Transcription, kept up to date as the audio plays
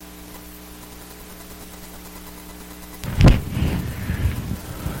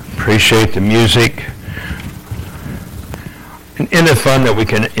appreciate the music. And isn't it fun that we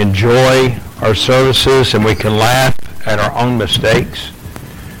can enjoy our services and we can laugh at our own mistakes?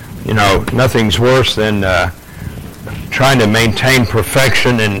 You know, nothing's worse than trying to maintain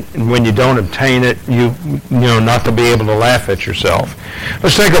perfection, and when you don't obtain it, you know, not to be able to laugh at yourself.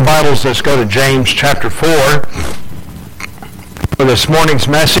 Let's take our Bibles. Let's go to James chapter 4 for this morning's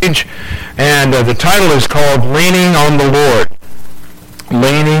message, and the title is called Leaning on the Lord.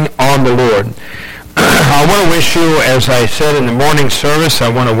 Leaning on the Lord. I want to wish you, as I said in the morning service, I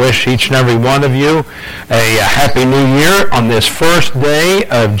want to wish each and every one of you a Happy New Year on this first day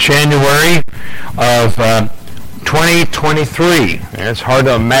of January of 2023. And it's hard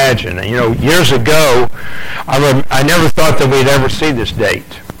to imagine. You know, years ago, I never thought that we'd ever see this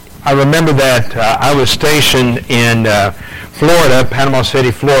date. I remember that I was stationed in Florida, Panama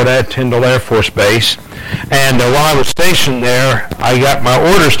City, Florida, at Tyndall Air Force Base. And while I was stationed there, I got my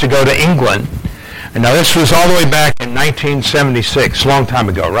orders to go to England. And now this was all the way back in 1976, a long time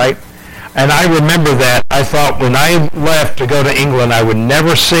ago, right? And I remember that I thought when I left to go to England, I would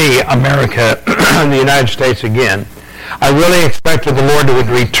never see America and the United States again. I really expected the Lord would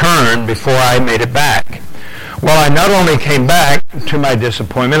return before I made it back. Well, I not only came back, to my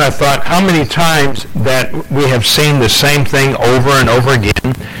disappointment, I thought how many times that we have seen the same thing over and over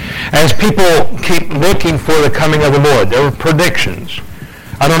again as people keep looking for the coming of the Lord. There were predictions.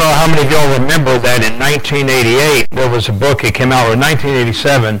 I don't know how many of y'all remember that in 1988, there was a book that came out, or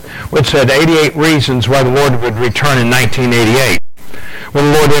 1987, which said 88 reasons why the Lord would return in 1988. Well,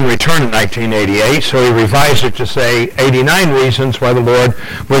 the Lord didn't return in 1988, so he revised it to say 89 reasons why the Lord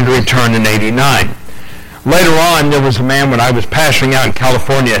would return in 89. Later on, there was a man when I was pastoring out in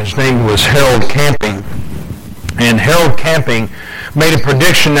California. His name was Harold Camping. And Harold Camping made a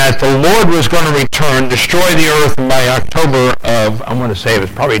prediction that the Lord was going to return, destroy the earth, and by October of, I want to say it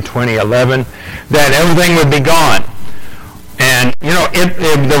was probably 2011, that everything would be gone. And, you know,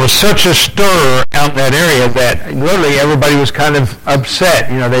 there was such a stir out in that area that literally everybody was kind of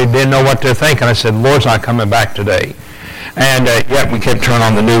upset. You know, they didn't know what to think. And I said, the Lord's not coming back today. And yet we kept turning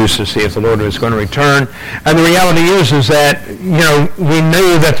on the news to see if the Lord was going to return. And the reality is that, you know, we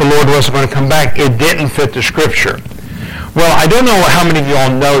knew that the Lord wasn't going to come back. It didn't fit the Scripture. Well, I don't know how many of you all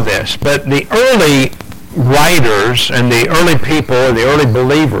know this, but the early writers and the early people, the early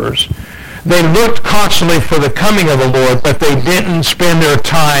believers, they looked constantly for the coming of the Lord, but they didn't spend their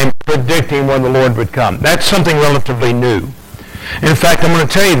time predicting when the Lord would come. That's something relatively new. In fact, I'm going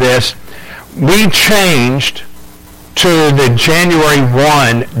to tell you this. We changed to the January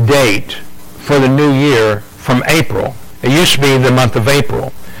 1 date for the new year from April. It used to be the month of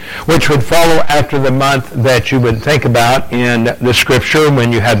April, which would follow after the month that you would think about in the Scripture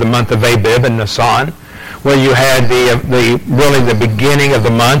when you had the month of Abib and Nisan, where you had the beginning of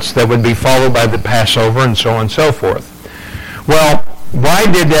the months that would be followed by the Passover and so on and so forth. Well, why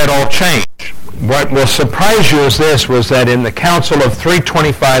did that all change? What will surprise you is this, was that in the Council of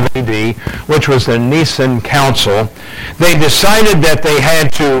 325 AD, which was the Nicene Council, they decided that they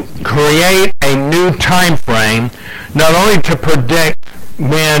had to create a new time frame, not only to predict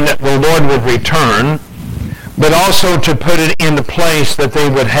when the Lord would return, but also to put it in the place that they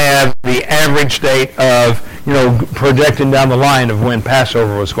would have the average date of, you know, projecting down the line of when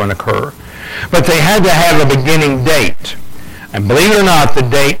Passover was going to occur. But they had to have a beginning date. And believe it or not, the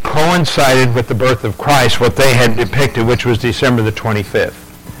date coincided with the birth of Christ, what they had depicted, which was December the 25th.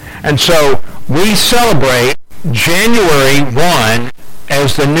 And so we celebrate January 1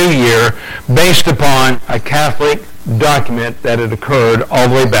 as the new year based upon a Catholic document that had occurred all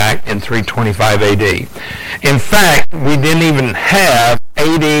the way back in 325 AD. In fact, we didn't even have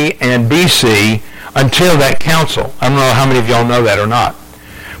AD and BC until that council. I don't know how many of y'all know that or not.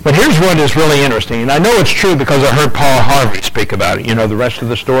 But here's what is really interesting, and I know it's true because I heard Paul Harvey speak about it. You know the rest of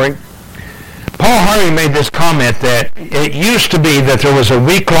the story? Paul Harvey made this comment that it used to be that there was a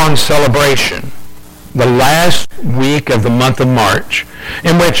week-long celebration, the last week of the month of March,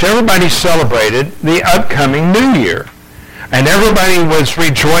 in which everybody celebrated the upcoming New Year. And everybody was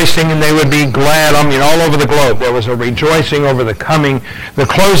rejoicing, and they would be glad, all over the globe. There was a rejoicing over the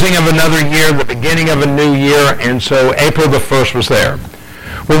closing of another year, the beginning of a new year, and so April the 1st was there.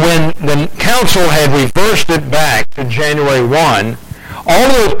 Well, when the council had reversed it back to January 1, all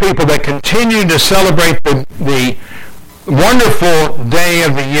those people that continued to celebrate the wonderful day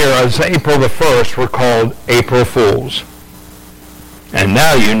of the year as April the 1st were called April Fools. And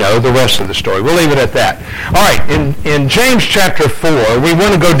now you know the rest of the story. We'll leave it at that. All right, in James chapter 4, we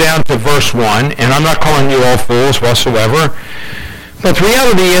want to go down to verse 1, and I'm not calling you all fools whatsoever. But the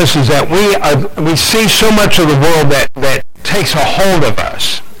reality is that we see so much of the world that takes a hold of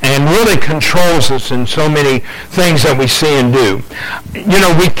us. and really controls us in so many things that we see and do. You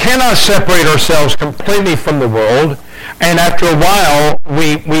know, we cannot separate ourselves completely from the world, and after a while,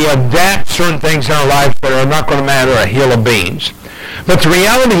 we adapt certain things in our lives that are not going to matter a hill of beans. But the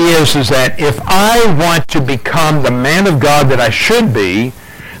reality is that if I want to become the man of God that I should be,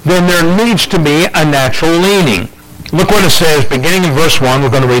 then there needs to be a natural leaning. Look what it says, beginning in verse 1. We're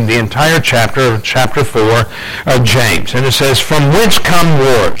going to read the entire chapter 4 of James. And it says, "From whence come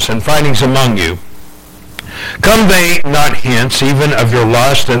wars and fightings among you? Come they not hence, even of your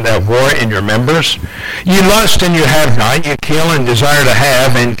lust and that war in your members? You lust and you have not, you kill and desire to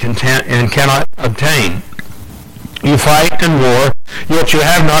have and cannot obtain. You fight and war, yet you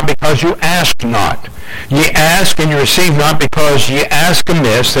have not because you ask not. Ye ask and you receive not because ye ask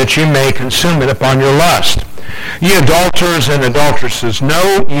amiss, that you may consume it upon your lust. Ye adulterers and adulteresses,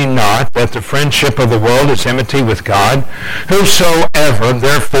 know ye not that the friendship of the world is enmity with God? Whosoever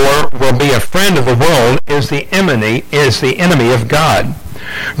therefore will be a friend of the world is the enemy of God.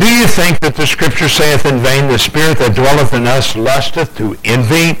 Do you think that the Scripture saith in vain, the Spirit that dwelleth in us lusteth to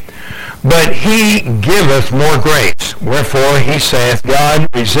envy? But he giveth more grace. Wherefore he saith, God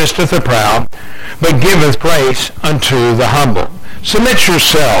resisteth the proud, but giveth grace unto the humble. Submit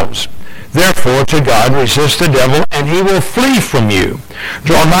yourselves, therefore, to God. Resist the devil, and he will flee from you.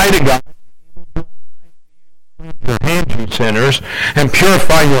 Draw nigh to God, your hands, you sinners, and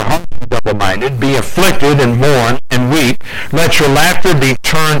purify your hearts, you double-minded. Be afflicted and mourn and weep. Let your laughter be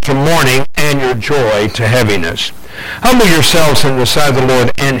turned to mourning and your joy to heaviness. Humble yourselves in the sight of the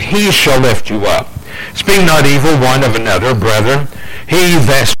Lord, and he shall lift you up. Speak not evil one of another, brethren. He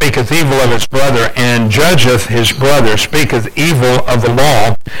that speaketh evil of his brother and judgeth his brother speaketh evil of the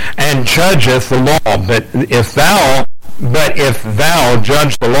law and judgeth the law. But if thou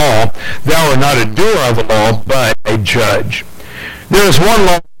judge the law, thou art not a doer of the law, but a judge. There is one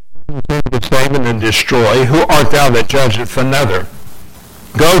law to save and destroy. Who art thou that judgeth another?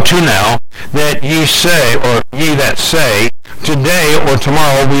 Go to now that ye that say, today or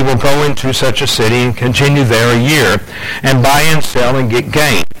tomorrow we will go into such a city and continue there a year, and buy and sell and get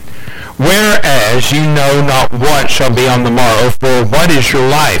gain. Whereas ye know not what shall be on the morrow, for what is your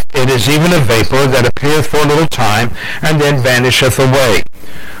life? It is even a vapor that appeareth for a little time, and then vanisheth away.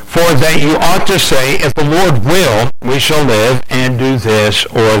 For that you ought to say, if the Lord will, we shall live and do this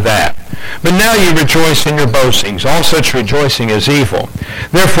or that. But now you rejoice in your boastings. All such rejoicing is evil.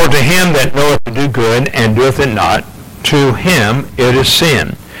 Therefore to him that knoweth to do good and doeth it not, to him it is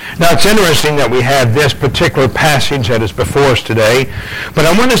sin. Now it's interesting that we have this particular passage that is before us today, but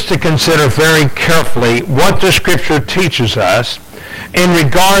I want us to consider very carefully what the Scripture teaches us in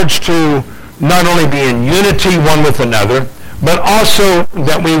regards to not only being unity one with another, but also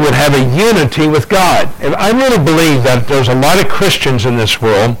that we would have a unity with God. And I really believe that there's a lot of Christians in this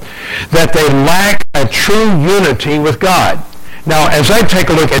world that they lack a true unity with God. Now, as I take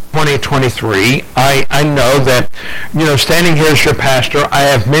a look at 2023, I know that, standing here as your pastor, I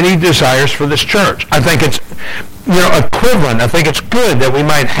have many desires for this church. I think it's, equivalent. I think it's good that we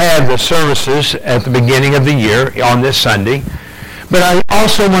might have the services at the beginning of the year on this Sunday. But I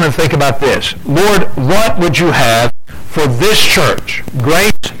also want to think about this. Lord, what would you have for this church,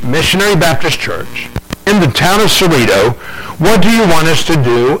 Grace Missionary Baptist Church, in the town of Cerrito? What do you want us to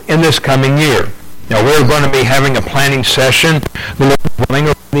do in this coming year? Now, we're going to be having a planning session, the Lord willing,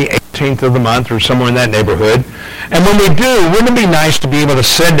 on the 18th of the month or somewhere in that neighborhood. And when we do, wouldn't it be nice to be able to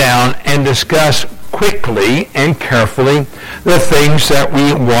sit down and discuss quickly and carefully the things that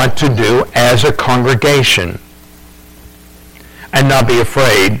we want to do as a congregation and not be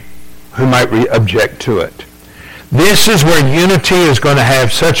afraid who might object to it? This is where unity is going to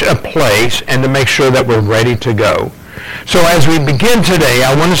have such a place, and to make sure that we're ready to go. So as we begin today,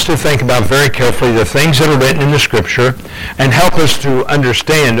 I want us to think about very carefully the things that are written in the Scripture and help us to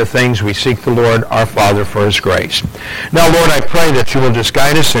understand the things we seek the Lord our Father for His grace. Now, Lord, I pray that you will just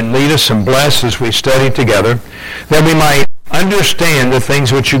guide us and lead us and bless as we study together, that we might understand the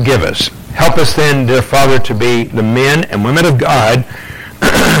things which you give us. Help us then, dear Father, to be the men and women of God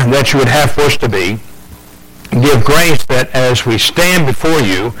that you would have for us to be. Give grace that as we stand before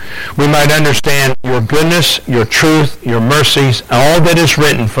you, we might understand your goodness, your truth, your mercies, all that is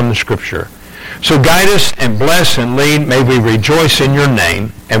written from the Scripture. So guide us and bless and lead. May we rejoice in your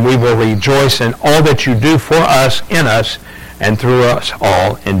name, and we will rejoice in all that you do for us, in us, and through us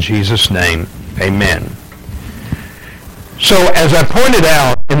all. In Jesus' name, amen. So as I pointed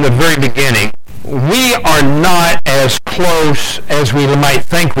out in the very beginning, we are not as close as we might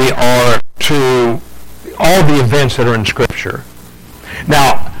think we are to all the events that are in Scripture.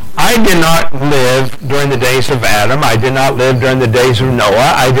 Now, I I did not live during the days of Adam. I did not live during the days of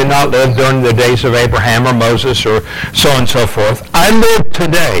Noah. I did not live during the days of Abraham or Moses or so on and so forth. I live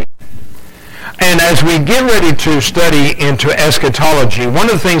today. And as we get ready to study into eschatology, one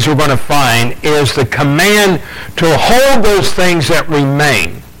of the things we're going to find is the command to hold those things that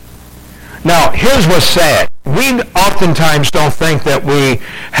remain. Now, here's what's sad. We oftentimes don't think that we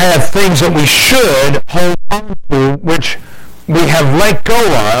have things that we should hold on to, which we have let go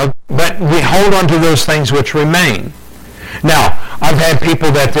of, but we hold on to those things which remain. Now, I've had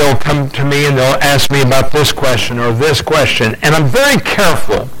people that they'll come to me and they'll ask me about this question or this question, and I'm very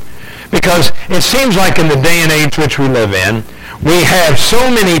careful because it seems like in the day and age which we live in, we have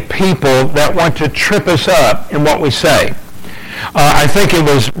so many people that want to trip us up in what we say. I think it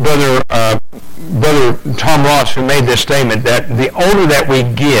was Brother Tom Ross who made this statement that the older that we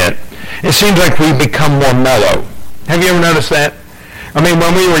get, it seems like we become more mellow. Have you ever noticed that? I mean,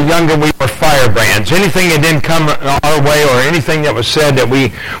 when we were younger, we were firebrands. Anything that didn't come our way or anything that was said that we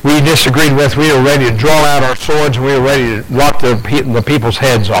disagreed with, we were ready to draw out our swords and we were ready to lock the people's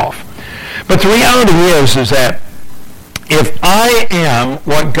heads off. But the reality is that if I am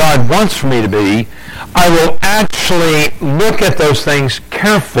what God wants for me to be, I will actually look at those things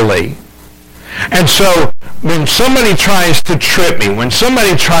carefully. And so when somebody tries to trip me, when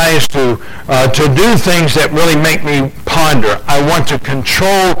somebody tries to do things that really make me ponder, I want to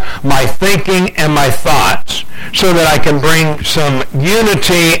control my thinking and my thoughts so that I can bring some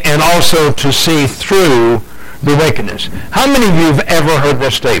unity and also to see through the wickedness. How many of you have ever heard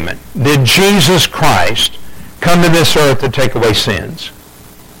this statement? Did Jesus Christ come to this earth to take away sins?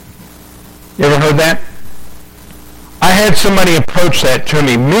 You ever heard that? I had somebody approach that to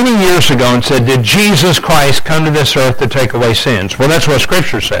me many years ago and said, did Jesus Christ come to this earth to take away sins? Well, that's what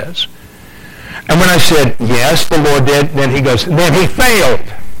Scripture says. And when I said, yes, the Lord did, then he goes, then he failed.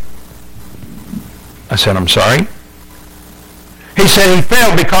 I said, I'm sorry? He said he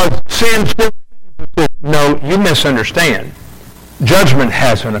failed because sin still remains. No, you misunderstand. Judgment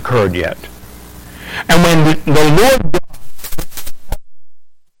hasn't occurred yet. And when the Lord God,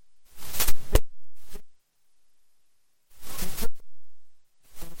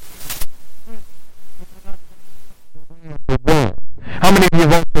 how many of you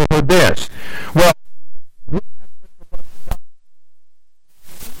have also heard this? Well,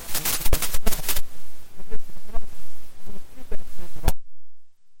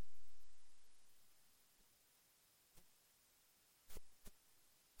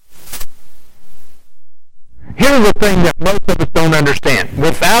 here's the thing that most of us don't understand.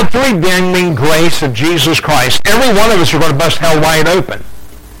 Without the redeeming grace of Jesus Christ, every one of us are going to bust hell wide open.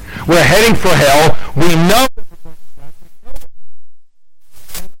 We're heading for hell. We know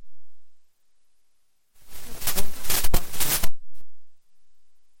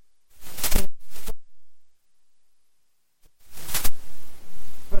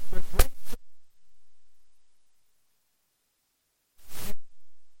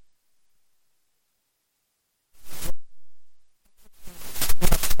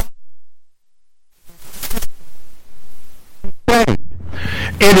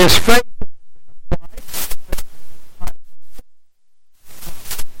it is faith.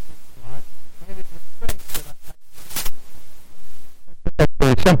 That's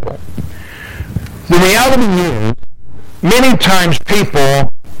very simple. The reality is, many times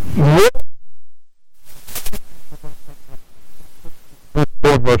people will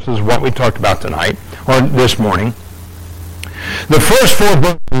four verses what we talked about tonight or this morning. The first four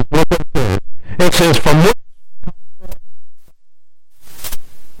verses, look at this. It says, from which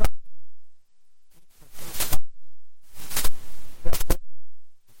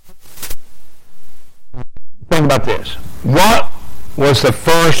think about this. What was the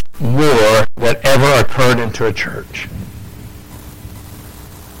first war that ever occurred into a church?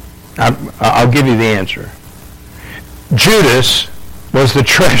 I'll give you the answer. Judas was the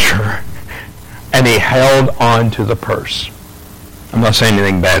treasurer, and he held on to the purse. I'm not saying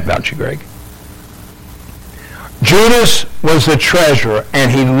anything bad about you, Greg. Judas was the treasurer,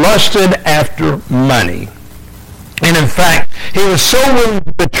 and he lusted after money. And in fact, he was so willing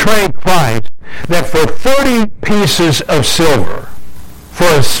to betray Christ that for 30 pieces of silver, for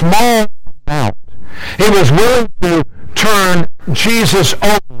a small amount, he was willing to turn Jesus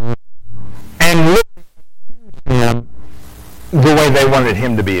over and literally accuse him the way they wanted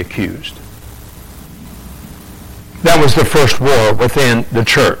him to be accused. That was the first war within the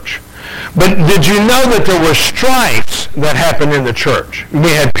church. But did you know that there were strifes that happened in the church?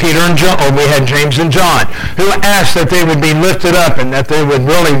 We had Peter and John, or we had James and John, who asked that they would be lifted up and that they would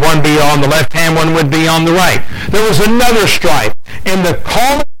really, one be on the left hand, one would be on the right. There was another strife in the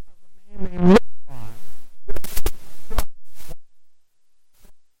calling of the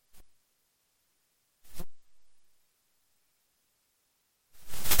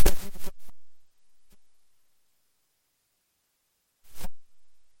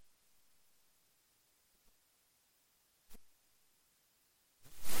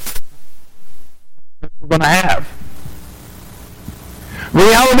going to have.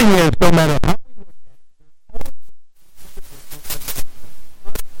 Reality is, no matter how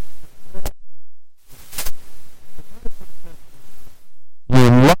you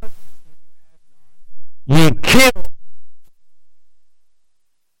love, you kill.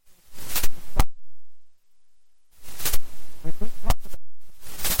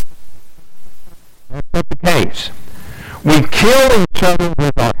 That's not the case. We kill each other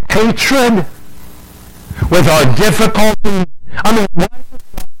with our hatred, with our difficulty. I mean, why does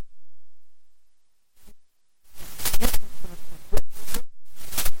God...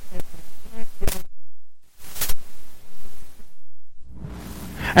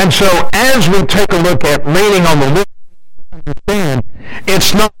 And so as we take a look at leaning on the Lord, understand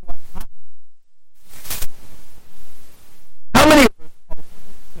it's not how many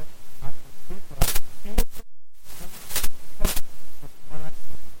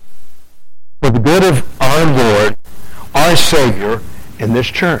for the good of our Lord, our Savior, in this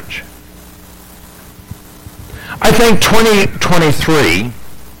church. I think 2023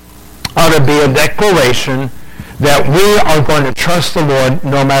 ought to be a declaration that we are going to trust the Lord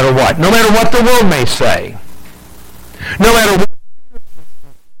no matter what. No matter what the world may say. No matter what.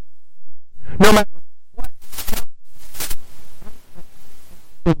 No matter what.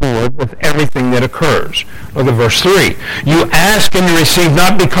 The Lord with everything that occurs. Look at verse 3. You ask and you receive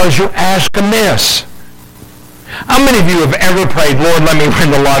not because you ask amiss. How many of you have ever prayed, Lord, let me win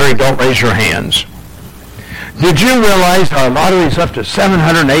the lottery? Don't raise your hands. Did you realize our lottery is up to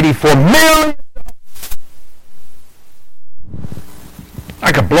 $784 million?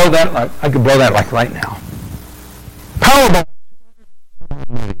 I could blow that like right now. Powerball.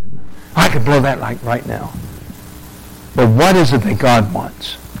 I could blow that like right now. But what is it that God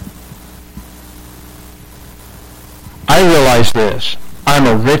wants? I realize this. I'm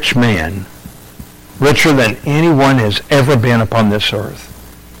a rich man, richer than anyone has ever been upon this earth.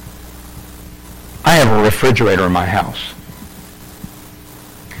 I have a refrigerator in my house.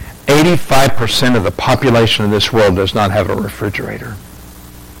 85% of the population of this world does not have a refrigerator.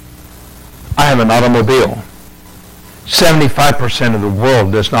 I have an automobile. 75% of the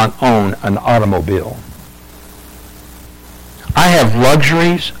world does not own an automobile. I have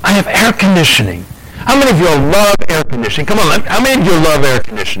luxuries. I have air conditioning. How many of you love air conditioning? Come on, how many of you love air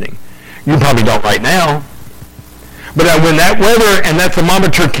conditioning? You probably don't right now. But when that weather and that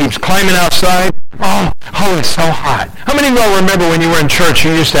thermometer keeps climbing outside, oh, it's so hot. How many of you remember when you were in church,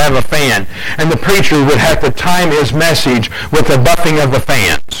 you used to have a fan, and the preacher would have to time his message with the buffing of the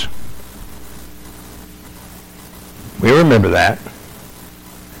fans? We remember that.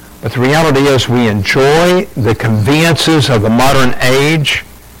 But the reality is we enjoy the conveniences of the modern age,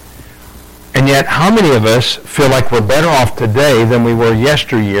 and yet how many of us feel like we're better off today than we were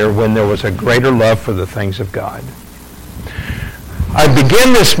yesteryear when there was a greater love for the things of God? I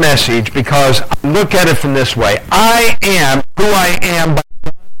begin this message because I look at it from this way. I am who I am by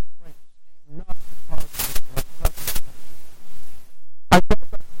God's grace, not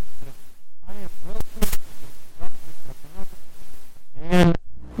because I am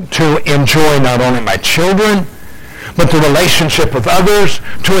to enjoy not only my children, but the relationship with others,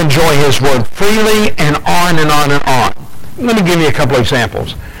 to enjoy His Word freely, and on and on and on. Let me give you a couple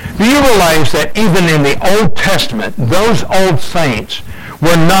examples. Do you realize that even in the Old Testament, those old saints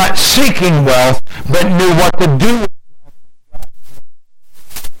were not seeking wealth, but knew what to do with wealth?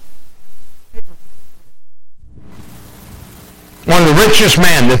 One of the richest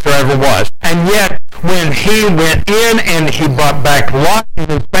men that there ever was. And yet, when he went in and he brought back Lot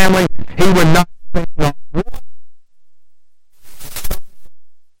and his family, he would not think no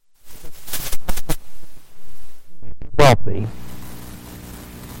wealthy.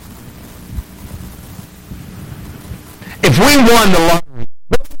 If we won the lottery,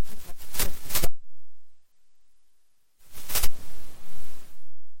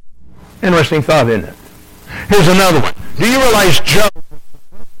 interesting thought, isn't it? Here's another one. Do you realize Job,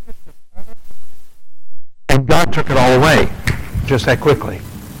 and God took it all away just that quickly,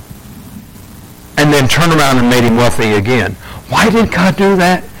 and then turned around and made him wealthy again? Why did God do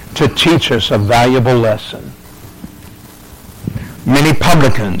that? To teach us a valuable lesson. Many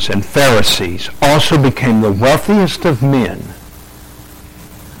publicans and Pharisees also became the wealthiest of men,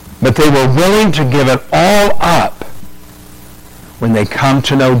 but they were willing to give it all up when they come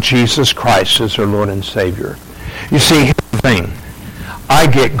to know Jesus Christ as their Lord and Savior. You see, here's the thing. I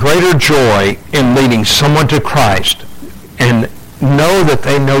get greater joy in leading someone to Christ and know that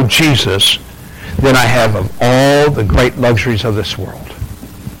they know Jesus than I have of all the great luxuries of this world.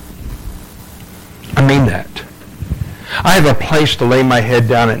 I mean that. I have a place to lay my head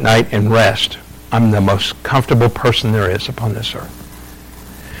down at night and rest. I'm the most comfortable person there is upon this earth.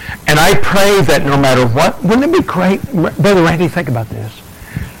 And I pray that no matter what, wouldn't it be great, Brother Randy, think about this.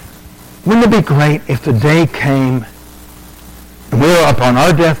 Wouldn't it be great if the day came and we were up on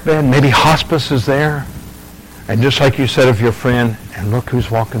our deathbed, maybe hospice is there, and just like you said of your friend, and look who's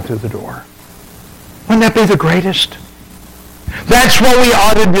walking through the door. Wouldn't that be the greatest? That's what we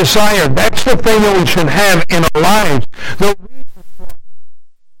ought to desire. That's the thing that we should have in our lives.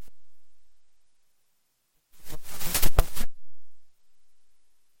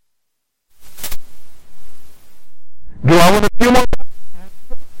 Do I want a few more?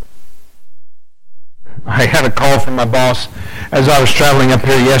 I had a call from my boss as I was traveling up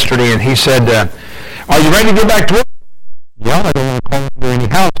here yesterday, and he said, are you ready to go back to work? Yeah, I don't want to call into any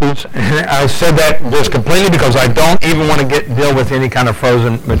houses. And I said that just completely because I don't even want to deal with any kind of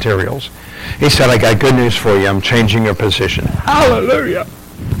frozen materials. He said, I got good news for you. I'm changing your position. Hallelujah.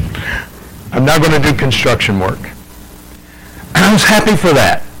 I'm not going to do construction work. And I was happy for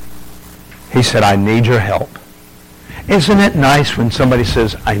that. He said, I need your help. Isn't it nice when somebody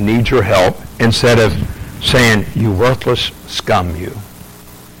says, I need your help, instead of saying, you worthless scum, you?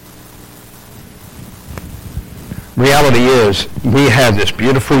 Reality is, we have this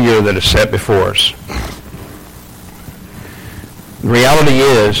beautiful year that is set before us. The reality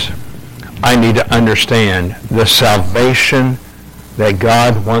is, I need to understand the salvation that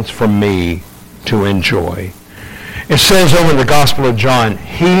God wants for me to enjoy. It says over in the Gospel of John,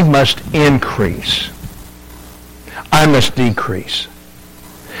 he must increase. I must decrease.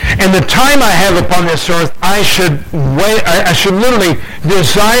 And the time I have upon this earth, I should literally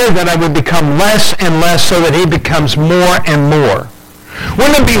desire that I would become less and less so that he becomes more and more.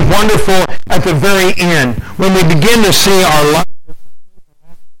 Wouldn't it be wonderful at the very end when we begin to see our life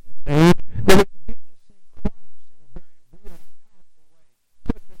that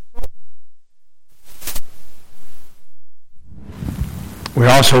we're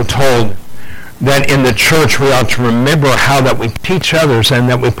also told that in the church we ought to remember how that we teach others and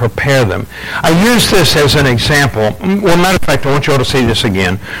that we prepare them. I use this as an example. Well, matter of fact, I want you all to see this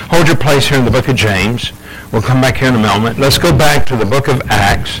again. Hold your place here in the book of James. We'll come back here in a moment. Let's go back to the book of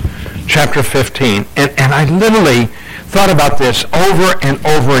Acts, chapter 15. And I literally thought about this over and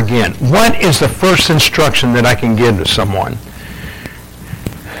over again. What is the first instruction that I can give to someone?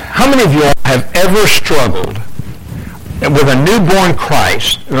 How many of you all have ever struggled with a newborn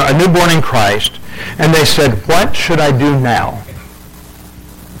in Christ, and they said, what should I do now?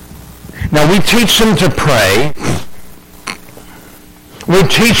 Now, we teach them to pray. We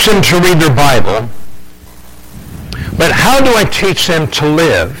teach them to read their Bible. But how do I teach them to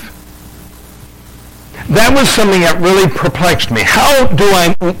live? That was something that really perplexed me. How do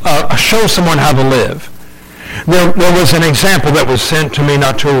I show someone how to live? There was an example that was sent to me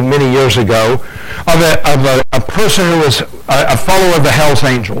not too many years ago of a person who was a follower of the Hells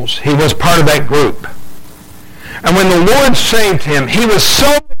Angels. He was part of that group. And when the Lord saved him, he was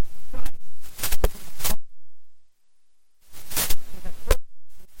so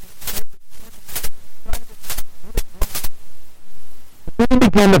he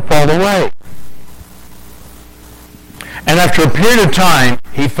began to fall away. And after a period of time,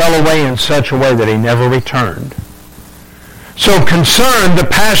 he fell away in such a way that he never returned. So concerned, the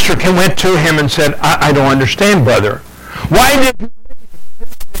pastor went to him and said, I don't understand, brother. Why did you...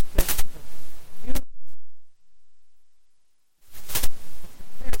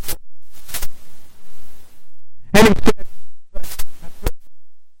 And he said,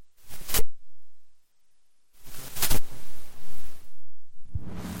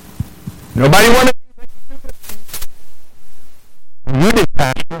 nobody wanted... You did,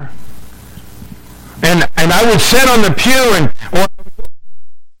 Pastor. And I would sit on the pew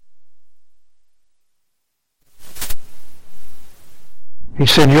he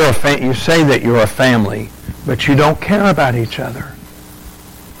said, you say that you're a family, but you don't care about each other.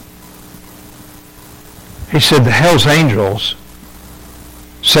 He said, the Hells Angels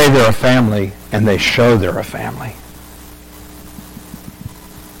say they're a family, and they show they're a family.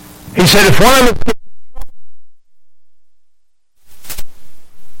 He said, if one of them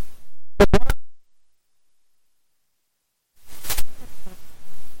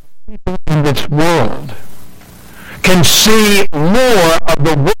in this world can see more of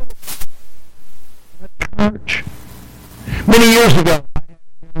the world in the church. Many years ago,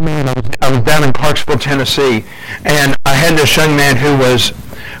 I was down in Clarksville, Tennessee, and I had this young man who was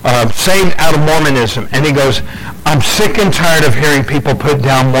saved out of Mormonism, and he goes, I'm sick and tired of hearing people put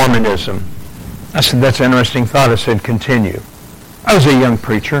down Mormonism. I said, that's an interesting thought. I said, continue. I was a young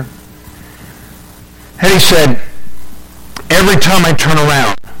preacher. And he said, every time I turn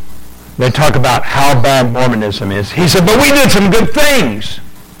around, They talk about how bad Mormonism is. He said, but we did some good things.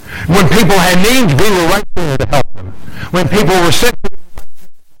 When people had needs, we were right there to help them. When people were sick,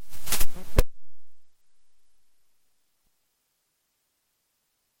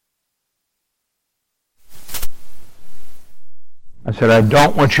 I said, I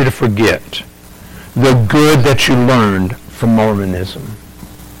don't want you to forget the good that you learned from Mormonism.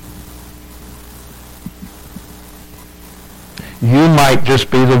 You might just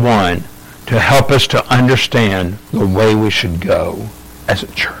be the one to help us to understand the way we should go as a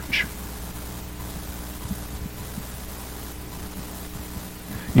church.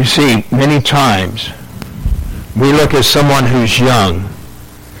 You see, many times we look at someone who's young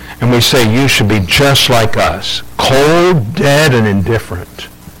and we say, you should be just like us, cold, dead, and indifferent.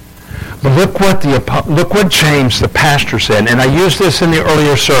 But look what James, the pastor, said, and I used this in the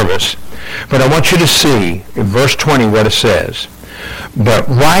earlier service, but I want you to see in verse 20 what it says. But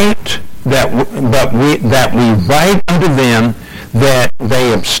we write unto them that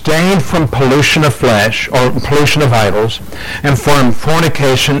they abstain from pollution of flesh, or pollution of idols, and from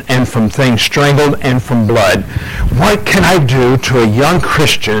fornication, and from things strangled, and from blood. What can I do to a young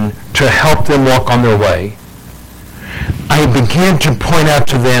Christian to help them walk on their way? I began to point out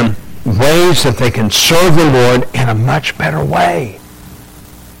to them ways that they can serve the Lord in a much better way.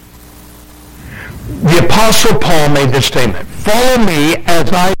 The Apostle Paul made this statement, follow me as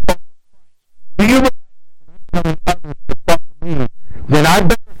I follow. Do you realize that others to follow me, then I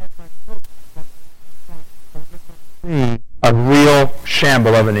better have a real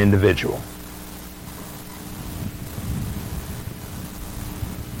shamble of an individual.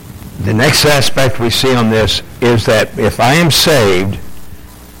 The next aspect we see on this is that if I am saved,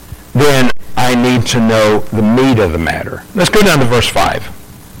 then I need to know the meat of the matter. Let's go down to verse 5.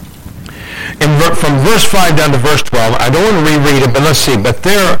 From verse 5 down to verse 12, I don't want to reread it, but let's see. But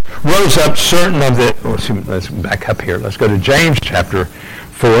there rose up certain of the... let's back up here. Let's go to James chapter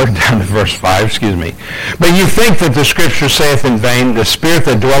 4, down to verse 5, excuse me. But you think that the Scripture saith in vain, the Spirit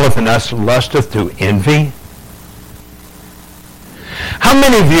that dwelleth in us lusteth to envy? How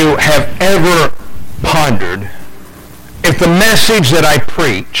many of you have ever pondered if the message that I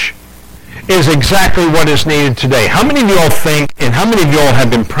preach is exactly what is needed today? How many of you all think, and how many of you all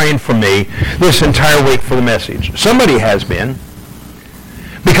have been praying for me this entire week for the message? Somebody has been.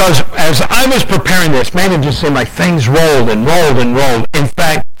 Because as I was preparing this, man, it just seemed like things rolled and rolled and rolled. In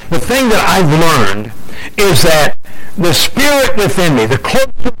fact, the thing that I've learned is that the Spirit within me, the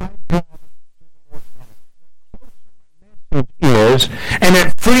closer is, and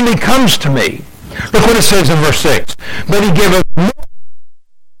it freely comes to me. Look what it says in verse 6. But he giveth more.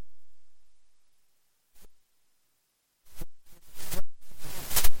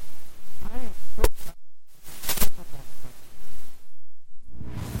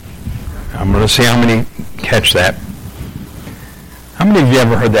 I'm going to see how many catch that. How many of you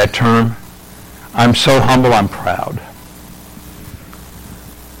ever heard that term? I'm so humble, I'm proud.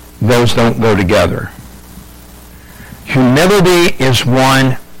 Those don't go together. Humility is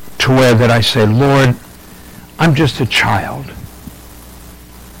one to where that I say, Lord, I'm just a child.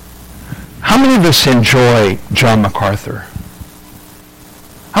 How many of us enjoy John MacArthur?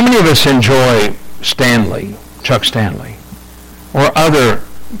 How many of us enjoy Chuck Stanley, or other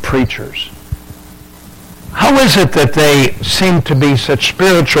preachers? How is it that they seem to be such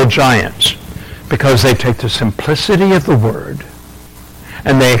spiritual giants? Because they take the simplicity of the Word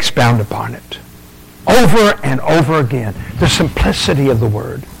and they expound upon it over and over again. The simplicity of the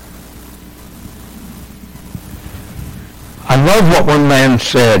Word. I love what one man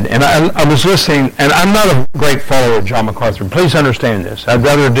said, and I was listening, and I'm not a great follower of John MacArthur. Please understand this. I'd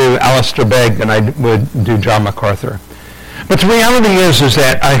rather do Alistair Begg than I would do John MacArthur. But the reality is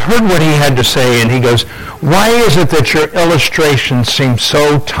that I heard what he had to say, and he goes, why is it that your illustrations seem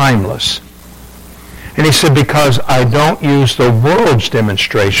so timeless? And he said, because I don't use the world's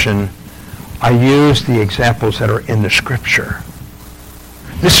demonstration, I use the examples that are in the Scripture.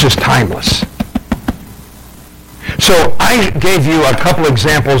 This is timeless. So I gave you a couple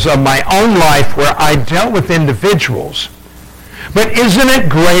examples of my own life where I dealt with individuals. But isn't it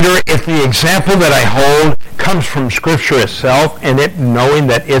greater if the example that I hold comes from Scripture itself and it knowing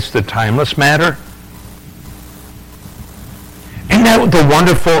that it's the timeless matter? Isn't that the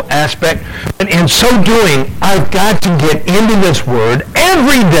wonderful aspect? And in so doing, I've got to get into this Word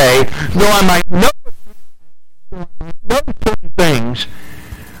every day, though I might know certain things,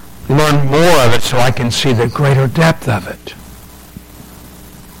 learn more of it so I can see the greater depth of it.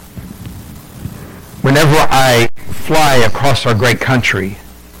 Whenever I fly across our great country,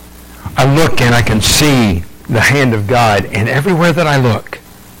 I look and I can see the hand of God, and everywhere that I look,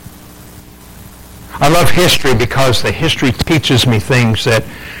 I love history because the history teaches me things that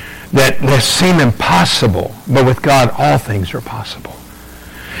seem impossible, but with God, all things are possible.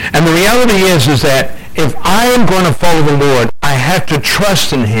 And the reality is that if I am going to follow the Lord, I have to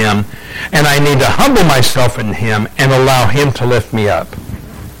trust in him, and I need to humble myself in him and allow him to lift me up.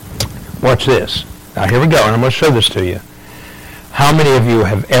 Watch this. Now, here we go, and I'm going to show this to you. How many of you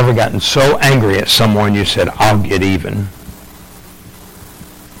have ever gotten so angry at someone you said, I'll get even?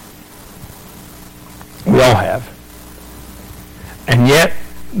 We all have. And yet,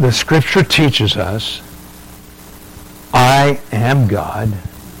 the Scripture teaches us, I am God.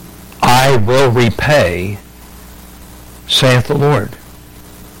 I will repay, saith the Lord.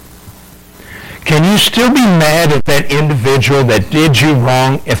 Can you still be mad at that individual that did you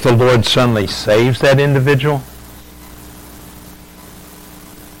wrong if the Lord suddenly saves that individual?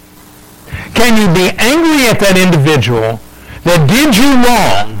 Can you be angry at that individual that did you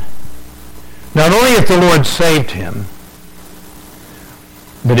wrong, not only if the Lord saved him,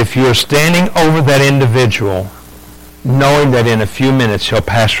 but if you're standing over that individual, knowing that in a few minutes he'll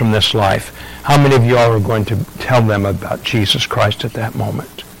pass from this life? How many of you all are going to tell them about Jesus Christ at that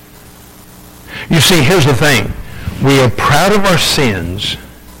moment? You see, here's the thing. We are proud of our sins.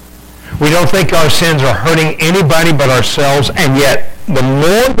 We don't think our sins are hurting anybody but ourselves, and yet the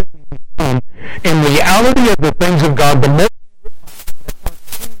more that we become in reality of the things of God, the more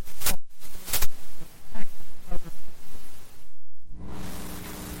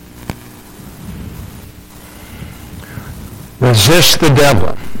resist the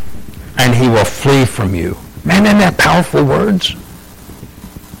devil, and he will flee from you. Man, isn't that powerful words?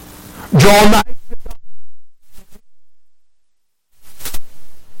 Draw nigh to God.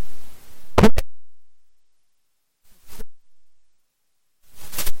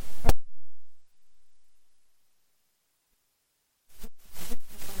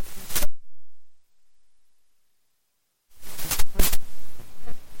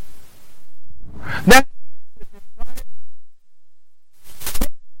 That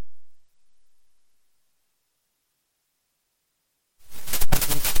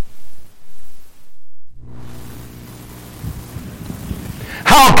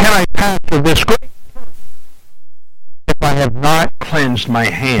how can I pastor this great church if I have not cleansed my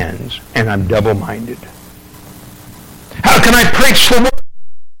hands and I'm double-minded? How can I preach the word?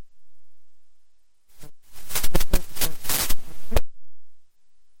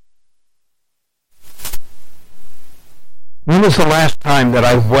 When was the last time that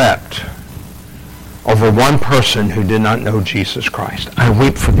I wept over one person who did not know Jesus Christ? I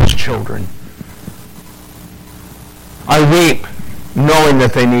weep for these children. I weep knowing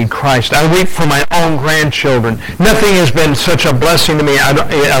that they need Christ. I weep for my own grandchildren. Nothing has been such a blessing to me.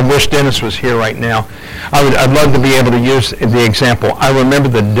 I wish Dennis was here right now. I'd love to be able to use the example. I remember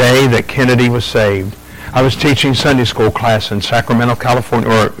the day that Kennedy was saved. I was teaching Sunday school class in Sacramento, California,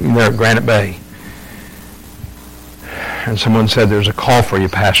 or there at Granite Bay. And someone said, there's a call for you,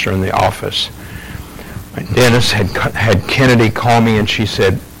 Pastor, in the office. And Dennis had Kennedy call me, and she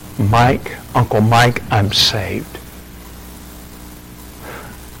said, Mike, Uncle Mike, I'm saved.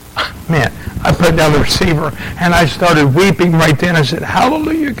 Man, I put down the receiver, and I started weeping right then. I said,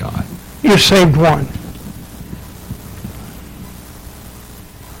 hallelujah, God. You saved one.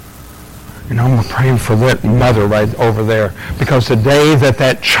 And I'm praying for that mother right over there, because the day that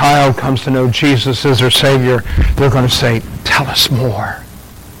that child comes to know Jesus as their Savior, they're going to say, tell us more.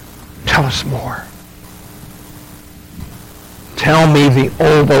 Tell us more. Tell me the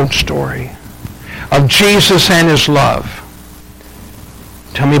old story of Jesus and his love.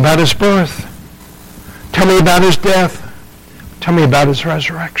 Tell me about his birth. Tell me about his death. Tell me about his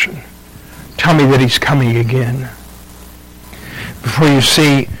resurrection. Tell me that he's coming again. Before you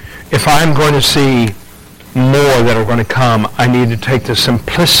see, if I'm going to see more that are going to come, I need to take the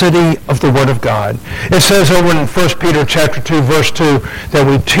simplicity of the Word of God. It says over in 1 Peter chapter 2, verse 2, that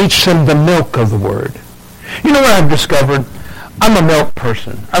we teach them the milk of the Word. You know what I've discovered? I'm a milk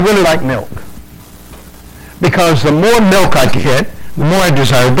person. I really like milk. Because the more milk I get, the more I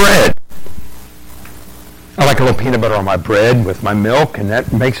desire bread. I like a little peanut butter on my bread with my milk, and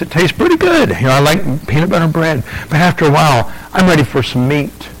that makes it taste pretty good. You know, I like peanut butter bread. But after a while, I'm ready for some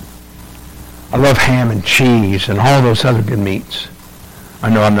meat. I love ham and cheese and all those other good meats. I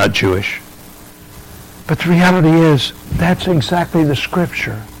know I'm not Jewish. But the reality is, that's exactly the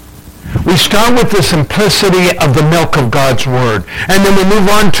Scripture. We start with the simplicity of the milk of God's Word, and then we move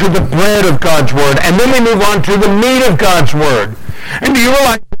on to the bread of God's Word, and then we move on to the meat of God's Word. And do you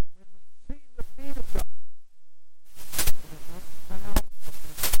realize that when we see the meat of God,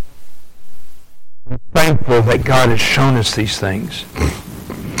 I'm thankful that God has shown us these things.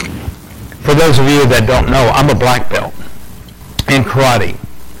 1 For those of you that don't know, I'm a black belt in karate.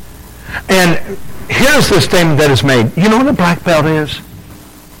 And here's the statement that is made. You know what a black belt is?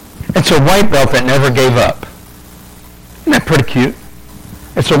 It's a white belt that never gave up. Isn't that pretty cute?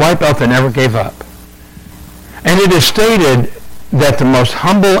 It's a white belt that never gave up. And it is stated that the most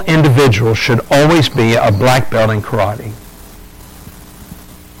humble individual should always be a black belt in karate.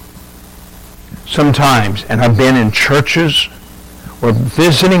 Sometimes, and I've been in churches where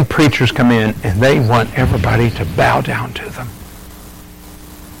visiting preachers come in and they want everybody to bow down to them.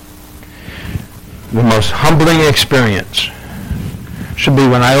 The most humbling experience should be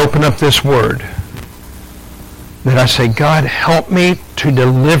when I open up this word, that I say, God, help me to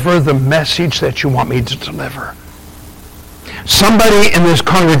deliver the message that you want me to deliver. Somebody in this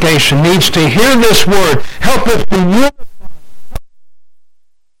congregation needs to hear this word. Help us be unified.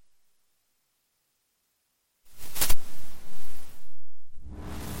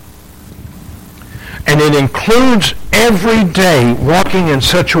 And it includes every day walking in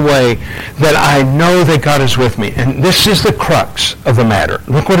such a way that I know that God is with me. And this is the crux of the matter.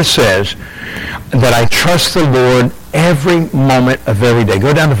 Look what it says, that I trust the Lord every moment of every day.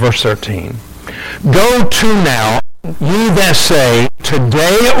 Go down to verse 13. Go to now, ye that say,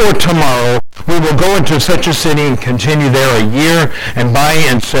 today or tomorrow we will go into such a city and continue there a year and buy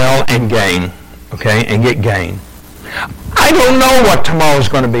and sell and gain. Okay, and get gain. I don't know what tomorrow is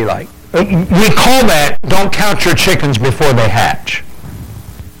going to be like. We call that, don't count your chickens before they hatch.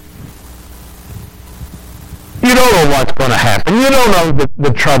 You don't know what's going to happen. You don't know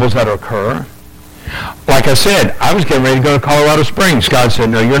the troubles that occur. Like I said, I was getting ready to go to Colorado Springs. God said,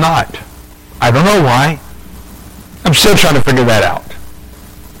 no, you're not. I don't know why. I'm still trying to figure that out.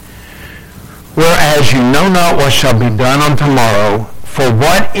 Whereas you know not what shall be done on tomorrow, for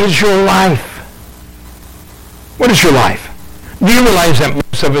what is your life? What is your life? Do you realize that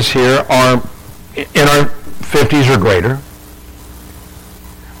most of us here are in our 50s or greater?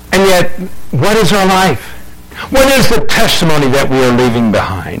 And yet, what is our life? What is the testimony that we are leaving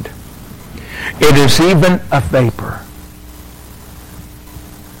behind? It is even a vapor.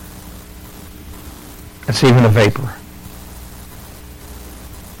 It's even a vapor.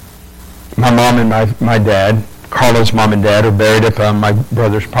 My mom and my dad, Carla's mom and dad, are buried up on my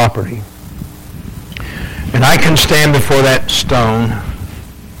brother's property. And I can stand before that stone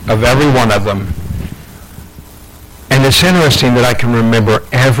of every one of them. And it's interesting that I can remember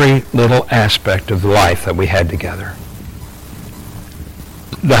every little aspect of the life that we had together.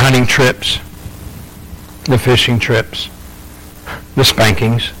 The hunting trips, the fishing trips, the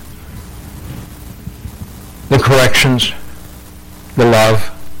spankings, the corrections, the love,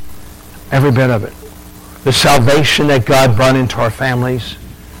 every bit of it. The salvation that God brought into our families.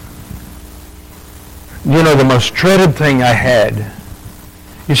 You know, the most dreaded thing I had,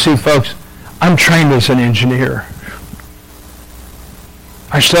 you see, folks, I'm trained as an engineer.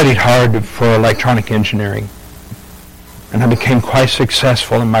 I studied hard for electronic engineering, and I became quite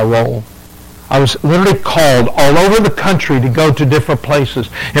successful in my role. I was literally called all over the country to go to different places.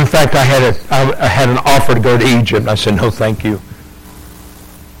 In fact, I had an offer to go to Egypt. I said, no, thank you.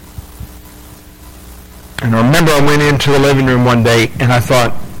 And I remember I went into the living room one day, and I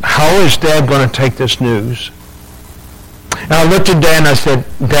thought, how is Dad going to take this news? And I looked at Dad and I said,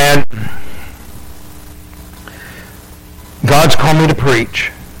 Dad, God's called me to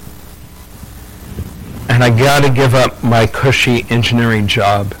preach. And I got to give up my cushy engineering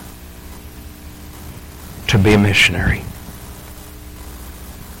job to be a missionary.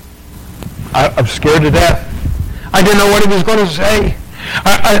 I'm scared to death. I didn't know what he was going to say.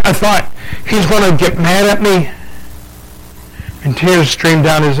 I thought, he's going to get mad at me. And tears streamed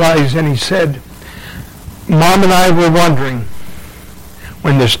down his eyes, and he said, Mom and I were wondering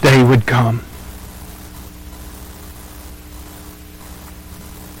when this day would come.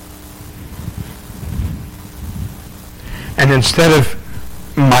 And instead of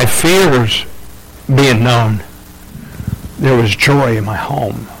my fears being known, there was joy in my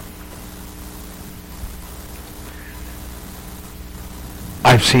home.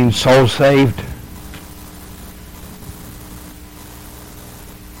 I've seen souls saved.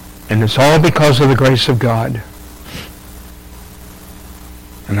 And it's all because of the grace of God.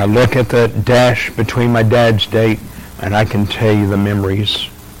 And I look at the dash between my dad's date, and I can tell you the memories.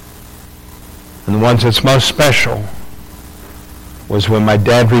 And the ones that's most special was when my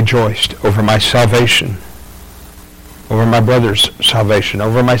dad rejoiced over my salvation, over my brother's salvation,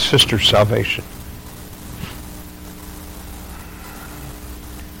 over my sister's salvation.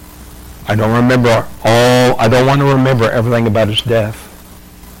 I don't want to remember everything about his death.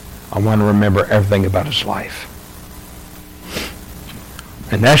 I want to remember everything about his life.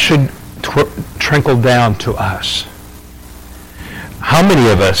 And that should trickled down to us. How many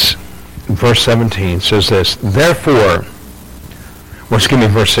of us, verse 17 says this, therefore,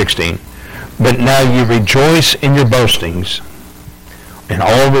 verse 16, but now you rejoice in your boastings, and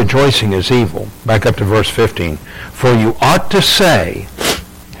all rejoicing is evil. Back up to verse 15. For you ought to say,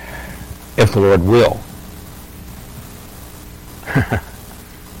 if the Lord will.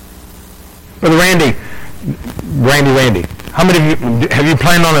 Brother Randy, how many of you, have you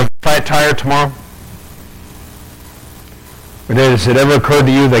planned on a flat tire tomorrow? But has it ever occurred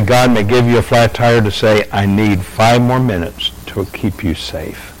to you that God may give you a flat tire to say, I need 5 more minutes to keep you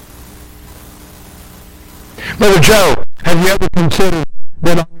safe? Brother Joe, have you ever considered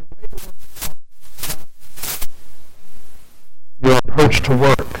that on your approach to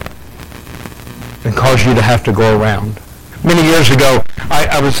work and cause you to have to go around? Many years ago,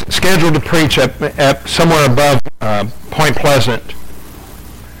 I was scheduled to preach at somewhere above Point Pleasant,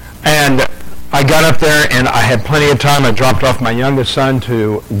 and I got up there and I had plenty of time. I dropped off my youngest son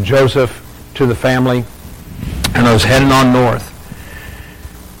to Joseph, to the family, and I was heading on north.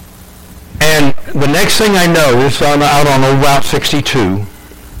 And the next thing I know, this I'm out on old Route 62,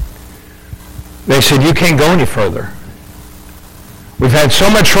 they said, you can't go any further. We've had so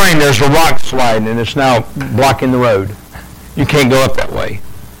much rain, there's a rock slide, and it's now blocking the road. You can't go up that way.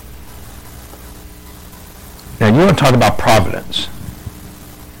 Now, you want to talk about providence.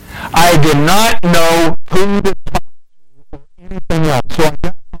 I did not know who to talk to or anything else. So I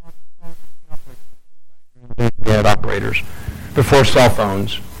got we had operators before cell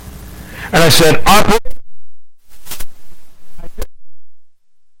phones. And I said, operator,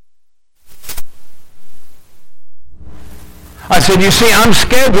 I said, you see, I'm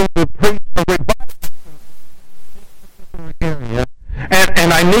scheduled to preach a revival area,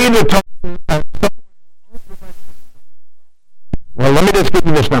 and I need to talk to someone. Well, let me just give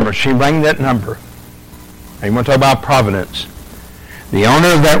you this number. She rang that number. And you want to talk about providence. The owner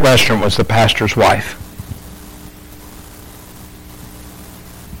of that restaurant was the pastor's wife.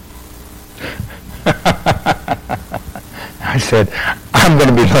 I said, I'm going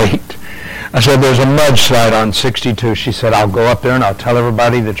to be late. I said, there's a mudslide on 62. She said, I'll go up there and I'll tell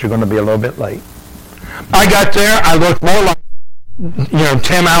everybody that you're going to be a little bit late. I got there. I looked more like,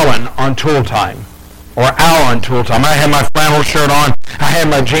 Tim Allen on Tool Time, or Al on Tool Time. I had my flannel shirt on. I had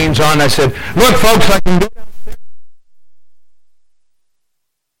my jeans on. I said, look, folks, I can go downstairs.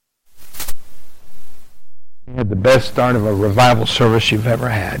 You had the best start of a revival service you've ever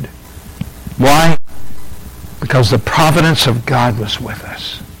had. Why? Because the providence of God was with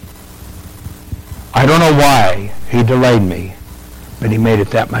us. I don't know why he delayed me, but he made it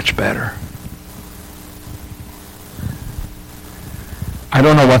that much better. I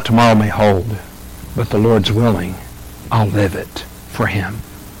don't know what tomorrow may hold, but the Lord's willing, I'll live it for him.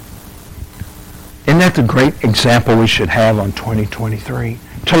 Isn't that the great example we should have on 2023?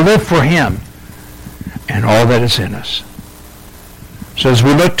 To live for him and all that is in us. So as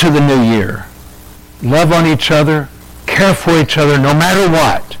we look to the new year, love on each other, care for each other no matter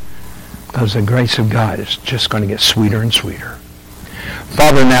what, because the grace of God is just going to get sweeter and sweeter.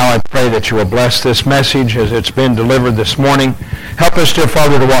 Father, now I pray that you will bless this message as it's been delivered this morning. Help us, dear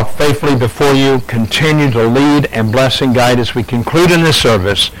Father, to walk faithfully before you. Continue to lead and bless and guide as we conclude in this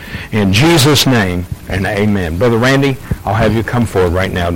service. In Jesus' name, and amen. Brother Randy, I'll have you come forward right now.